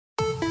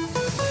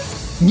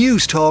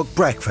News Talk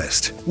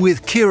Breakfast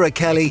with Ciara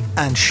Kelly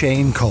and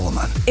Shane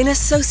Coleman. In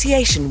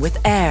association with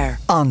AIR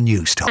On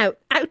News Talk.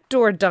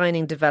 Outdoor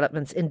dining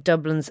developments in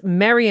Dublin's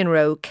Merrion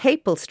Row,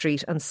 Capel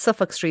Street and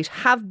Suffolk Street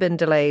have been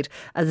delayed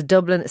as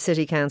Dublin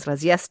City Council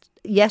has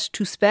yet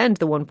to spend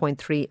the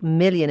 1.3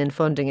 million in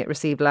funding it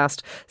received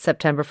last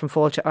September from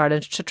Fáilte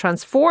Ireland to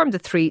transform the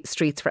 3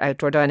 streets for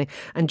outdoor dining.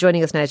 And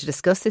joining us now to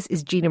discuss this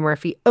is Gina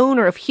Murphy,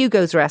 owner of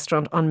Hugo's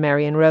Restaurant on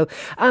Merrion Row.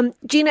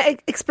 Gina,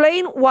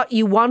 explain what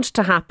you want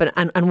to happen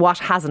and what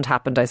hasn't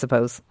happened, I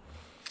suppose.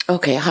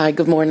 Okay, hi,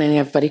 good morning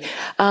everybody.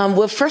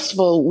 Well, first of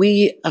all,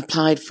 we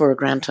applied for a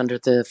grant under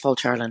the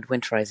Fáilte Ireland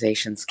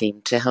Winterisation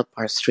Scheme to help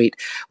our street.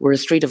 We're a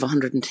street of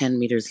 110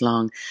 metres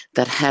long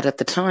that had at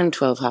the time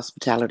 12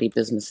 hospitality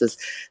businesses.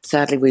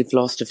 Sadly, we've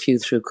lost a few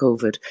through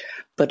COVID.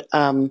 But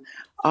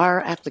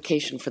our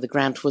application for the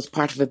grant was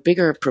part of a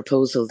bigger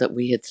proposal that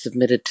we had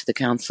submitted to the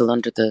council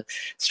under the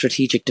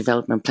strategic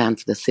development plan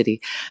for the city.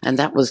 And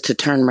that was to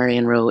turn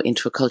Merrion Row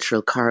into a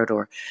cultural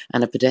corridor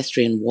and a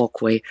pedestrian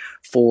walkway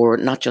for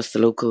not just the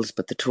locals,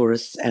 but the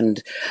tourists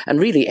and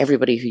really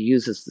everybody who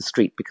uses the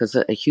street, because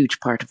a huge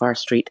part of our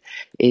street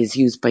is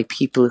used by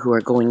people who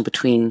are going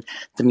between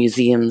the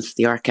museums,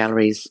 the art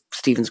galleries,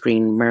 Stephen's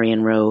Green,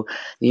 Merrion Row,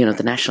 the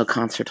National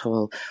Concert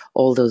Hall,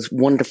 all those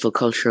wonderful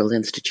cultural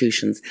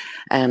institutions.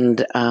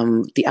 And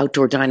the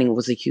outdoor dining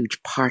was a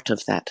huge part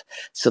of that.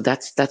 So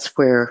that's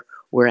where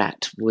we're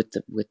at with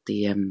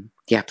the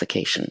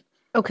application.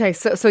 Okay,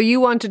 so you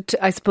wanted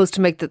to, I suppose,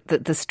 to make the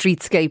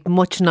streetscape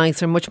much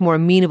nicer, much more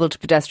amenable to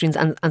pedestrians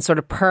and sort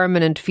of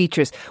permanent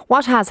features.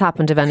 What has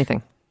happened, if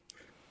anything?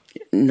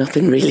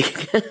 Nothing really.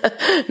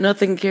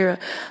 Nothing, Ciara.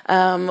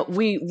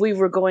 We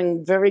were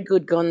going very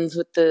good guns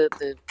with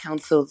the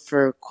council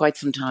for quite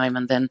some time,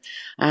 and then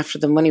after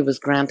the money was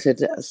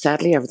granted,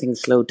 sadly everything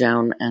slowed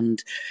down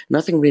and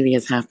nothing really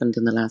has happened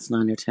in the last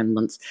 9 or 10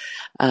 months.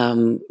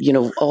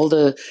 All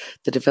the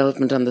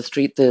development on the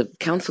street, the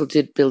council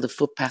did build a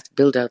footpath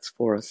build-outs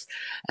for us,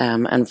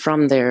 and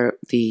from there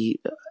the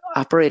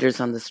operators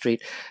on the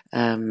street,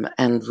 and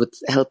with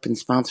help and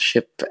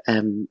sponsorship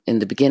in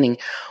the beginning,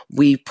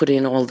 we put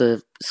in all the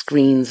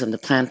screens and the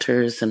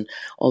planters and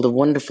all the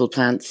wonderful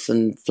plants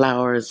and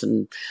flowers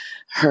and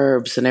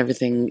herbs and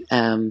everything,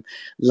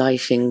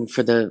 lighting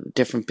for the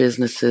different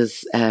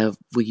businesses.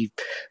 We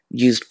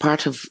used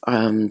part of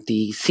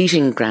the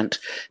seating grant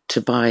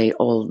to buy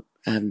all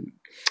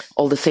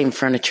the same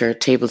furniture,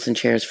 tables and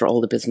chairs for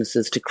all the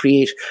businesses to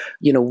create,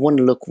 one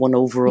look, one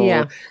overall.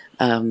 Yeah.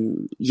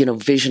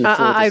 Vision for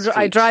the street.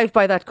 I drive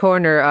by that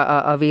corner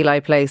of Eli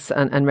Place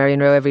and Merrion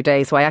Row every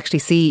day, so I actually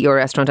see your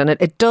restaurant and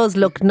it does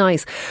look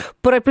nice.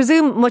 But I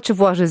presume much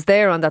of what is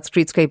there on that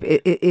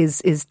streetscape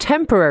is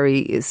temporary,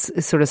 is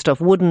sort of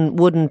stuff,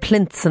 wooden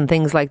plinths and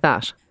things like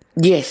that.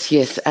 Yes,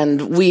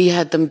 and we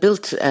had them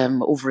built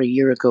over a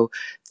year ago,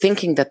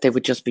 thinking that they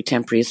would just be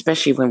temporary,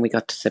 especially when we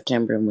got to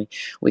September and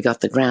we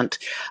got the grant.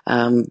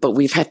 But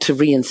we've had to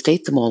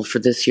reinstate them all for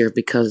this year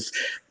because,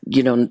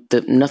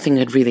 nothing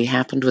had really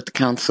happened with the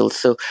council.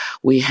 So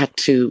we had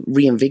to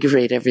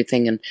reinvigorate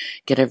everything and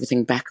get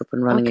everything back up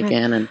and running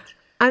again.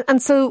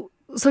 And so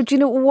do you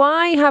know,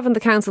 why haven't the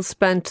council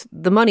spent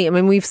the money? I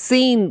mean, we've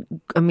seen,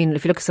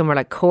 if you look at somewhere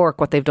like Cork,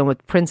 what they've done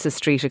with Princess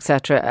Street,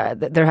 etc.,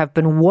 there have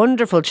been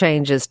wonderful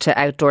changes to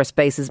outdoor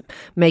spaces,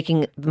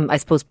 making them, I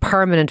suppose,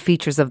 permanent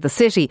features of the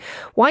city.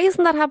 Why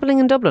isn't that happening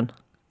in Dublin?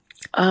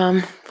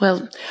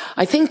 Well,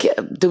 I think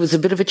there was a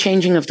bit of a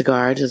changing of the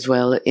guard as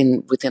well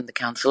within the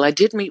council. I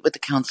did meet with the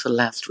council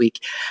last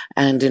week,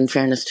 and in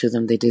fairness to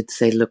them, they did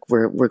say, look,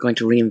 we're going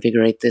to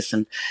reinvigorate this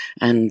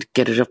and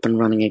get it up and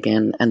running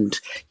again, and,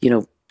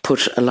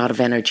 put a lot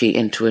of energy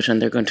into it,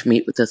 and they're going to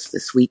meet with us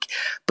this week.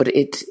 But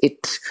it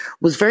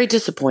was very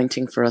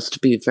disappointing for us, to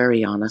be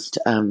very honest,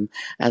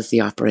 as the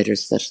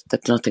operators,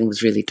 that nothing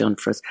was really done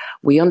for us.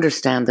 We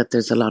understand that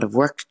there's a lot of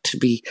work to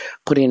be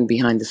put in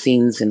behind the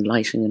scenes in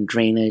lighting and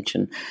drainage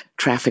and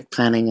traffic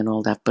planning and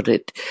all that, but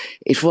it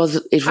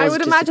was I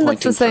would imagine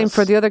that's the same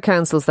for the other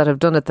councils that have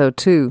done it though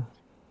too.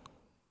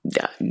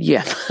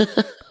 Yeah.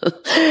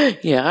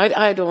 Yeah,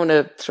 I don't want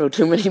to throw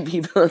too many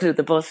people under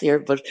the bus here,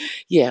 but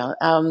yeah,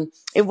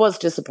 it was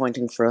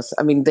disappointing for us.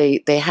 I mean,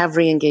 they have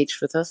re-engaged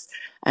with us,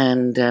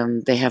 and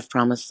they have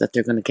promised that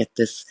they're going to get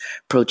this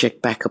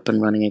project back up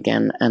and running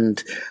again,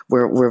 and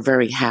we're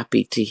very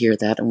happy to hear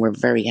that, and we're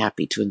very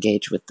happy to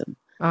engage with them.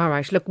 All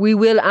right. Look, we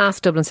will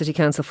ask Dublin City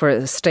Council for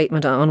a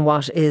statement on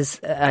what is,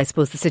 I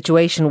suppose, the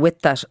situation with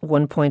that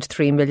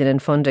 1.3 million in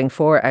funding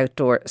for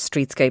outdoor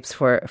streetscapes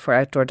for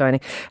outdoor dining.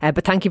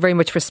 But thank you very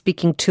much for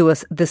speaking to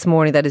us this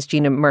morning. That is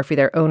Gina Murphy,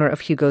 their owner of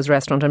Hugo's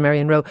Restaurant on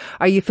Merrion Row.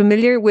 Are you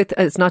familiar with,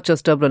 it's not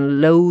just Dublin,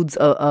 loads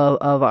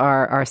of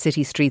our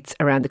city streets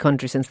around the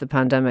country since the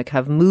pandemic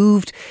have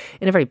moved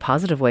in a very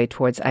positive way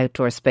towards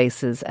outdoor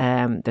spaces.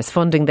 There's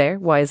funding there.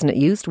 Why isn't it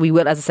used? We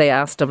will, as I say,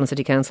 ask Dublin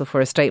City Council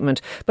for a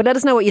statement. But let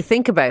us know what you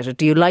think about it.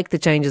 Do you like the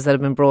changes that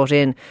have been brought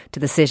in to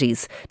the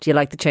cities? Do you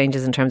like the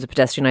changes in terms of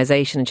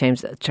pedestrianisation,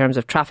 in terms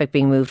of traffic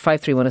being moved?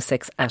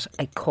 53106 at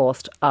a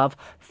cost of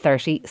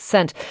 30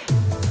 cents.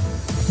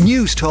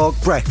 News Talk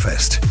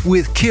Breakfast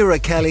with Ciara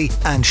Kelly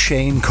and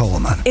Shane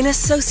Coleman. In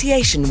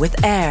association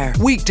with AIR.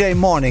 Weekday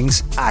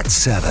mornings at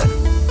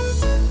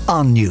 7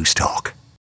 on News Talk.